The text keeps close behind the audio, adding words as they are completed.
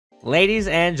Ladies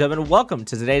and gentlemen, welcome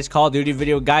to today's Call of Duty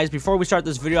video. Guys, before we start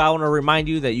this video, I want to remind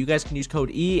you that you guys can use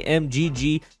code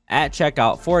EMGG at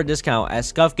checkout for a discount at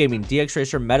Scuff Gaming, DX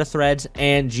Racer, MetaThreads,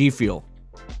 and G Fuel.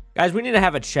 Guys, we need to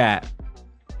have a chat.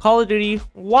 Call of Duty,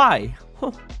 why?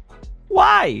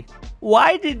 Why?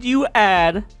 Why did you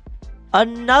add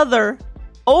another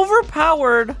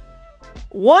overpowered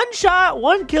one-shot,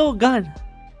 one-kill gun?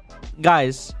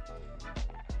 Guys,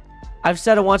 I've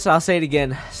said it once and I'll say it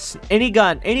again. Any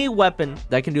gun, any weapon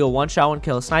that can do a one-shot,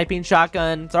 one-kill, sniping,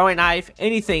 shotgun, throwing knife,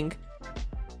 anything,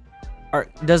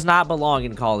 does not belong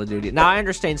in Call of Duty. Now, I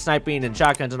understand sniping and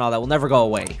shotguns and all that will never go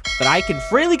away, but I can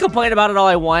freely complain about it all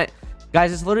I want.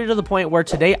 Guys, it's literally to the point where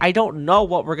today I don't know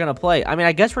what we're going to play. I mean,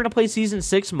 I guess we're going to play Season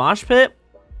 6 Mosh Pit,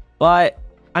 but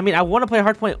I mean, I want to play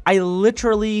Hardpoint. I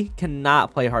literally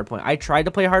cannot play Hardpoint. I tried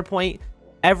to play Hardpoint.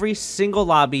 Every single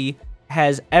lobby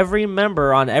has every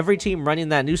member on every team running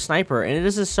that new sniper, and it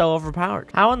is just so overpowered.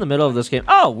 How in the middle of this game?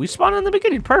 Oh, we spawned in the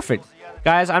beginning. Perfect.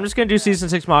 Guys, I'm just gonna do Season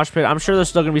 6 Mosh Pit. I'm sure there's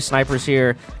still gonna be snipers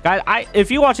here. Guys,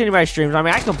 if you watch any of my streams, I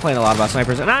mean, I complain a lot about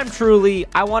snipers, and I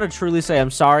want to truly say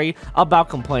I'm sorry about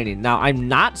complaining. Now, I'm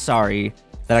not sorry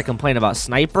that I complain about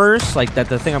snipers, like that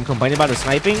the thing I'm complaining about is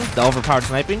sniping, the overpowered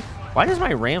sniping. Why does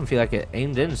my RAM feel like it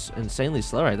aimed in insanely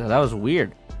slow right there? That was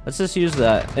weird. Let's just use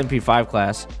the MP5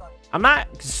 class. I'm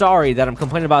not sorry that I'm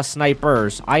complaining about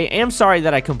snipers. I am sorry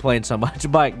that I complain so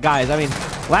much. But guys, I mean,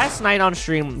 last night on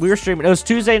stream, we were streaming. It was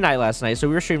Tuesday night last night, so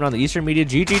we were streaming on the Eastern Media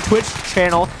GG Twitch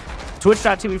channel,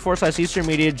 twitch.tv/Eastern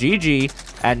Media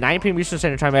GG at 9 p.m. Eastern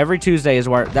Standard Time. Every Tuesday is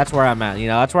that's where I'm at. You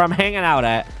know, that's where I'm hanging out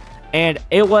at. And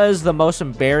it was the most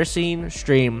embarrassing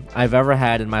stream I've ever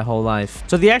had in my whole life.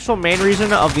 So the actual main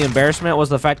reason of the embarrassment was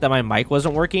the fact that my mic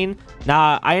wasn't working.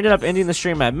 Now, I ended up ending the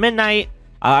stream at midnight.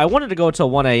 I wanted to go till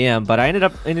 1 a.m., but I ended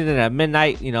up ending it at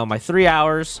midnight, you know, my 3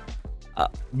 hours,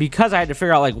 because I had to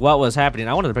figure out, like, what was happening.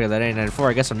 I wanted to pick up that A94.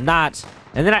 I guess I'm not.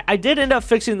 And then I did end up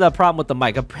fixing the problem with the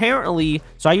mic. Apparently,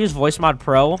 so I use Voice Mod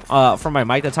Pro for my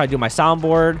mic. That's how I do my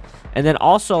soundboard. And then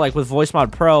also, like, with Voice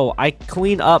Mod Pro, I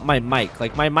clean up my mic.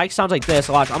 Like, my mic sounds like this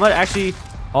a lot. I'm going to actually...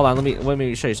 Hold on, let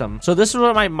me show you something. So this is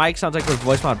what my mic sounds like with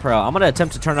Voice Mod Pro. I'm going to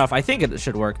attempt to turn it off. I think it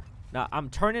should work. Now, I'm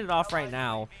turning it off right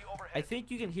now. I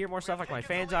think you can hear more stuff like my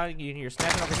fans on. You can hear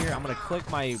snapping over here. I'm gonna click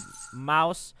my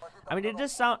mouse. I mean, it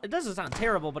doesn't sound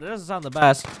terrible, but it doesn't sound the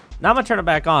best. Now I'm gonna turn it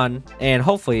back on, and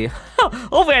hopefully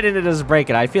I didn't just break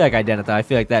it. I feel like I didn't though. I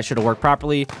feel like that should have worked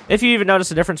properly. If you even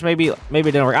noticed a difference, maybe it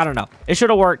didn't work. I don't know. It should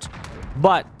have worked,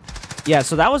 but yeah.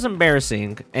 So that was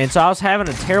embarrassing, and so I was having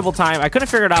a terrible time. I couldn't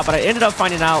figure it out, but I ended up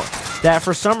finding out that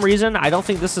for some reason, I don't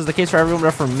think this is the case for everyone,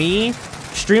 but for me,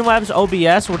 Streamlabs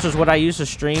OBS, which is what I use to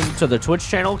stream to the Twitch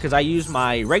channel, because I use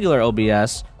my regular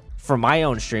OBS for my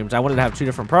own streams. I wanted to have two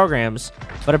different programs,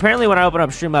 but apparently when I open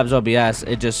up Streamlabs OBS,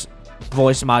 it just,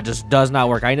 Voice Mod just does not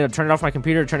work. I ended up turning off my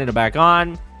computer, turning it back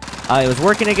on. It was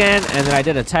working again, and then I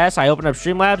did a test. I opened up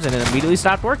Streamlabs, and it immediately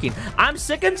stopped working. I'm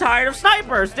sick and tired of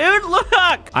snipers, dude.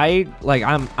 Look!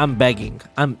 I'm begging.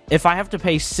 If I have to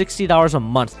pay $60 a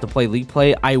month to play League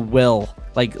Play, I will.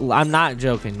 Like, I'm not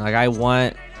joking. Like, I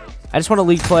just want to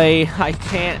League Play. I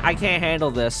can't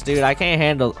handle this, dude. I can't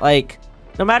handle, like,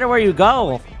 no matter where you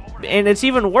go. And it's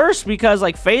even worse because,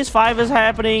 like, Phase 5 is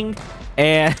happening,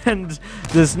 and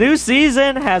this new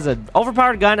season has an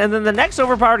overpowered gun, and then the next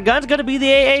overpowered gun is going to be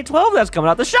the AA-12 that's coming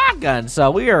out, the shotgun.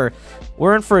 So we're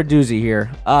in for a doozy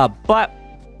here. But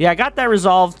yeah, I got that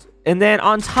resolved. And then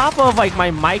on top of, like,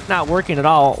 my mic not working at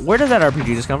all, where did that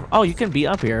RPG just come from? Oh, you can be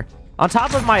up here. On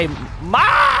top of my...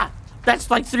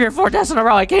 That's like 3 or 4 deaths in a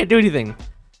row. I can't do anything.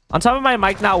 On top of my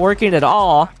mic not working at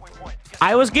all,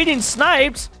 I was getting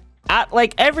sniped at,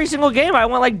 like, every single game. I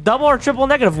went, like, double or triple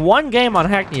negative. One game on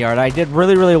Hackney Yard, I did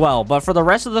really, really well. But for the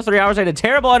rest of the 3 hours, I did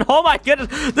terrible. And oh my goodness,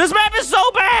 this map is so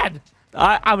bad.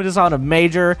 I'm just on a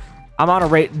major... I'm on a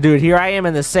rate... Dude, here I am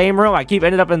in the same room. I keep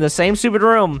ending up in the same stupid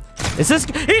room. Is this...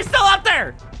 He's still up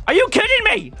there! Are you kidding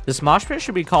me? This mosh pit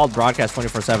should be called Broadcast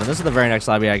 24/7. This is the very next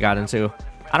lobby I got into.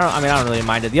 I don't really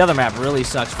mind it. The other map really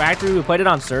sucks. Factory, we played it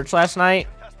on Search last night,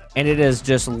 and it is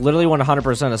just literally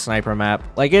 100% a sniper map.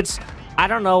 Like, it's... I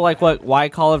don't know, like, why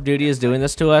Call of Duty is doing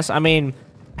this to us. I mean,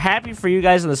 happy for you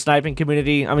guys in the sniping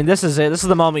community. I mean, this is it. This is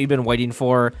the moment you've been waiting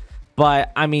for.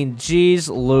 But, I mean, geez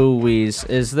Louise.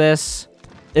 Is this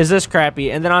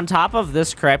crappy? And then on top of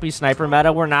this crappy sniper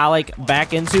meta, we're now, like,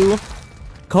 back into...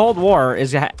 Cold War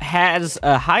has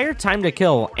a higher time to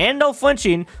kill and no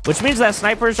flinching, which means that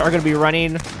snipers are going to be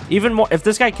running even more. If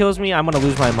this guy kills me, I'm going to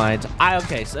lose my mind.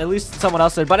 Okay, so at least someone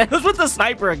else did, but it was with the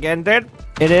sniper again, dude.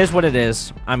 it is what it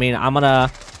is. I mean,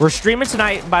 we're streaming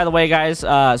tonight, by the way, guys.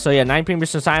 So yeah, 9 p.m.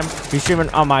 Eastern time. Be streaming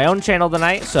on my own channel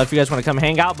tonight. So if you guys want to come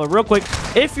hang out, but real quick,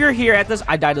 if you're here at this,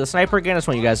 I died to the sniper again. I just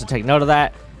want you guys to take note of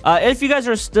that. If you guys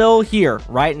are still here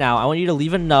right now, I want you to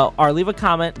leave a note or leave a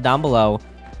comment down below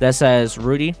that says,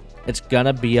 Rudey, it's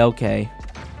gonna be okay.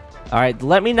 All right,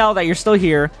 let me know that you're still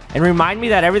here and remind me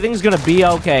that everything's gonna be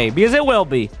okay, because it will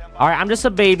be. All right, I'm just a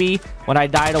baby when I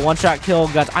die to one-shot kill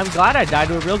guns. I'm glad I died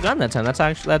to a real gun that time.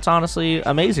 That's honestly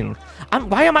amazing.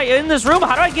 Why am I in this room?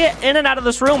 How do I get in and out of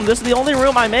this room? This is the only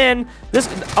room I'm in.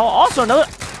 Also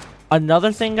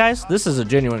another thing, guys. This is a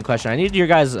genuine question. I need your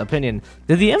guys' opinion.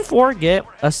 Did the M4 get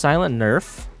a silent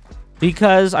nerf?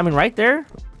 Because I mean, right there,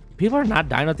 people are not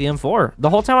dying with the M4. The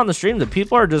whole time on the stream, the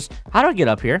people are just, how do I get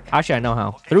up here? Actually, I know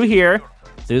how. Through here,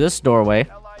 through this doorway.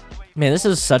 Man, this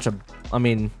is such a, I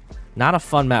mean, not a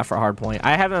fun map for hardpoint.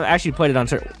 I haven't actually played it on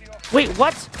certain. Wait,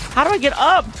 what? How do I get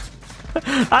up?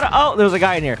 Oh, there's a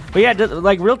guy in here. But yeah,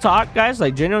 like real talk, guys,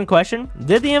 like genuine question.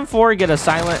 Did the M4 get a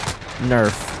silent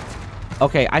nerf?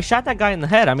 Okay, I shot that guy in the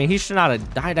head. I mean, he should not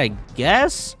have died, I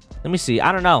guess. Let me see.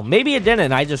 I don't know. Maybe it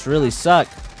didn't. I just really suck.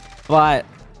 But,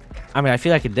 I mean, I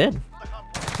feel like it did.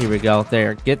 Here we go.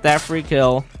 There. Get that free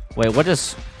kill. Wait, what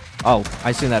just... Oh,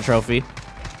 I seen that trophy.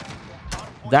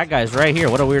 That guy's right here.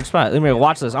 What a weird spot. Let me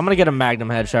watch this. I'm going to get a Magnum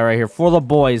headshot right here for the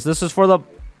boys. This is for the...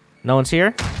 No one's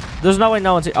here? There's no way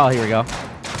no one's here. Oh, here we go.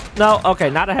 No, okay.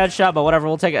 Not a headshot, but whatever.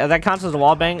 We'll take it. That counts as a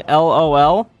wall bang.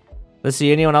 LOL. Let's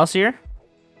see. Anyone else here?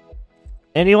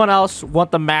 Anyone else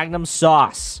want the Magnum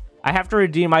sauce? I have to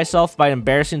redeem myself by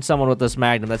embarrassing someone with this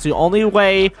Magnum. That's the only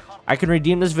way I can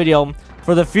redeem this video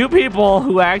for the few people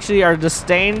who actually are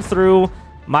disdained through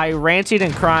my ranting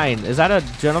and crying. Is that a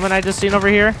gentleman I just seen over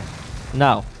here?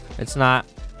 No, it's not.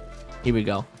 Here we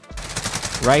go.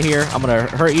 Right here. I'm gonna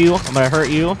hurt you. I'm gonna hurt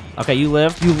you. Okay, you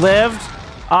lived. You lived.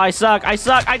 Oh, I suck. I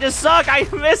suck. I just suck. I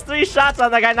missed 3 shots on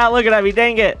that guy not looking at me.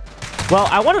 Dang it. Well,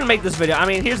 I wanted to make this video. I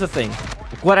mean, here's the thing.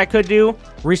 What I could do,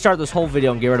 restart this whole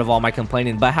video and get rid of all my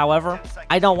complaining. But however,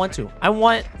 I don't want to. I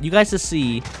want you guys to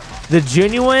see the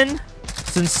genuine,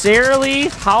 sincerely,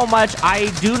 how much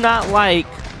I do not like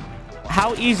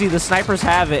how easy the snipers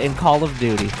have it in Call of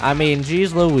Duty. I mean,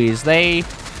 geez Louise. They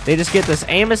just get this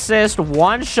aim assist,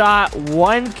 1 shot,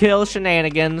 1 kill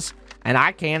shenanigans, and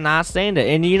I cannot stand it.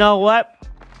 And you know what?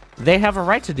 They have a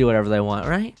right to do whatever they want,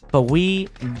 right? But we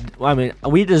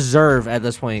deserve at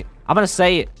this point. I'm going to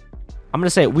say it.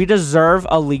 We deserve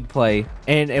a league play.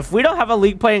 And if we don't have a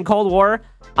league play in Cold War,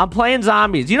 I'm playing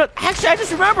zombies. You know, actually, I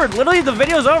just remembered. Literally, the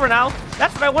video's over now.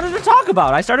 That's what I wanted to talk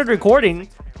about. I started recording,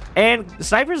 and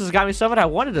Snipers has got me so much I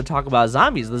wanted to talk about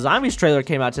zombies. The zombies trailer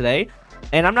came out today,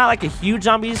 and I'm not like a huge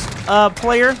zombies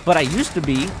player, but I used to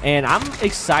be, and I'm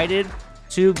excited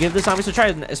to give the zombies a try,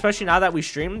 especially now that we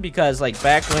stream, because like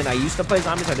back when I used to play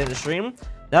zombies, I didn't stream.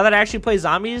 Now that I actually play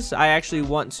zombies, I actually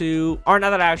want to, or now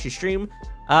that I actually stream,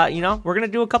 you know, we're gonna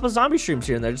do a couple zombie streams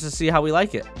here and there just to see how we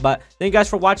like it. But thank you guys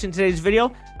for watching today's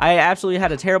video. I absolutely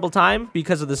had a terrible time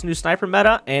because of this new sniper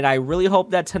meta, and I really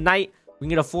hope that tonight we can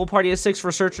get a full party of 6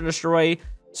 for search and destroy,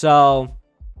 so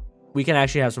we can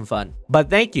actually have some fun. But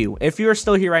thank you. If you're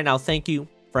still here right now, thank you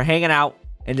for hanging out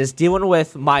and just dealing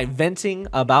with my venting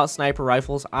about sniper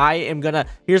rifles. I am gonna,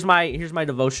 here's my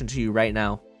devotion to you right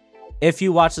now. If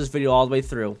you watch this video all the way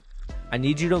through, I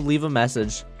need you to leave a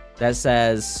message that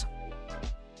says,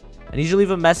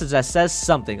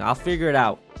 something. I'll figure it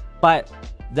out. But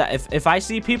if I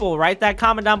see people write that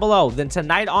comment down below, then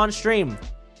tonight on stream,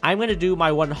 I'm going to do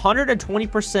my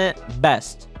 120%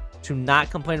 best to not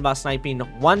complain about sniping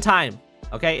one time.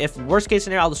 Okay? If worst case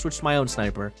scenario, I'll just switch to my own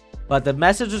sniper. But the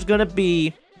message is going to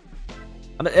be...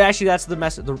 Actually, that's the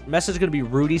message. The message is going to be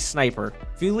Rudey Sniper.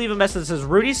 If you leave a message that says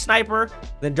Rudey Sniper,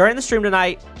 then during the stream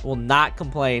tonight, we'll not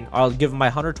complain. Or I'll give my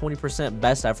 120%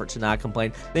 best effort to not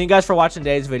complain. Thank you guys for watching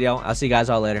today's video. I'll see you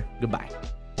guys all later. Goodbye.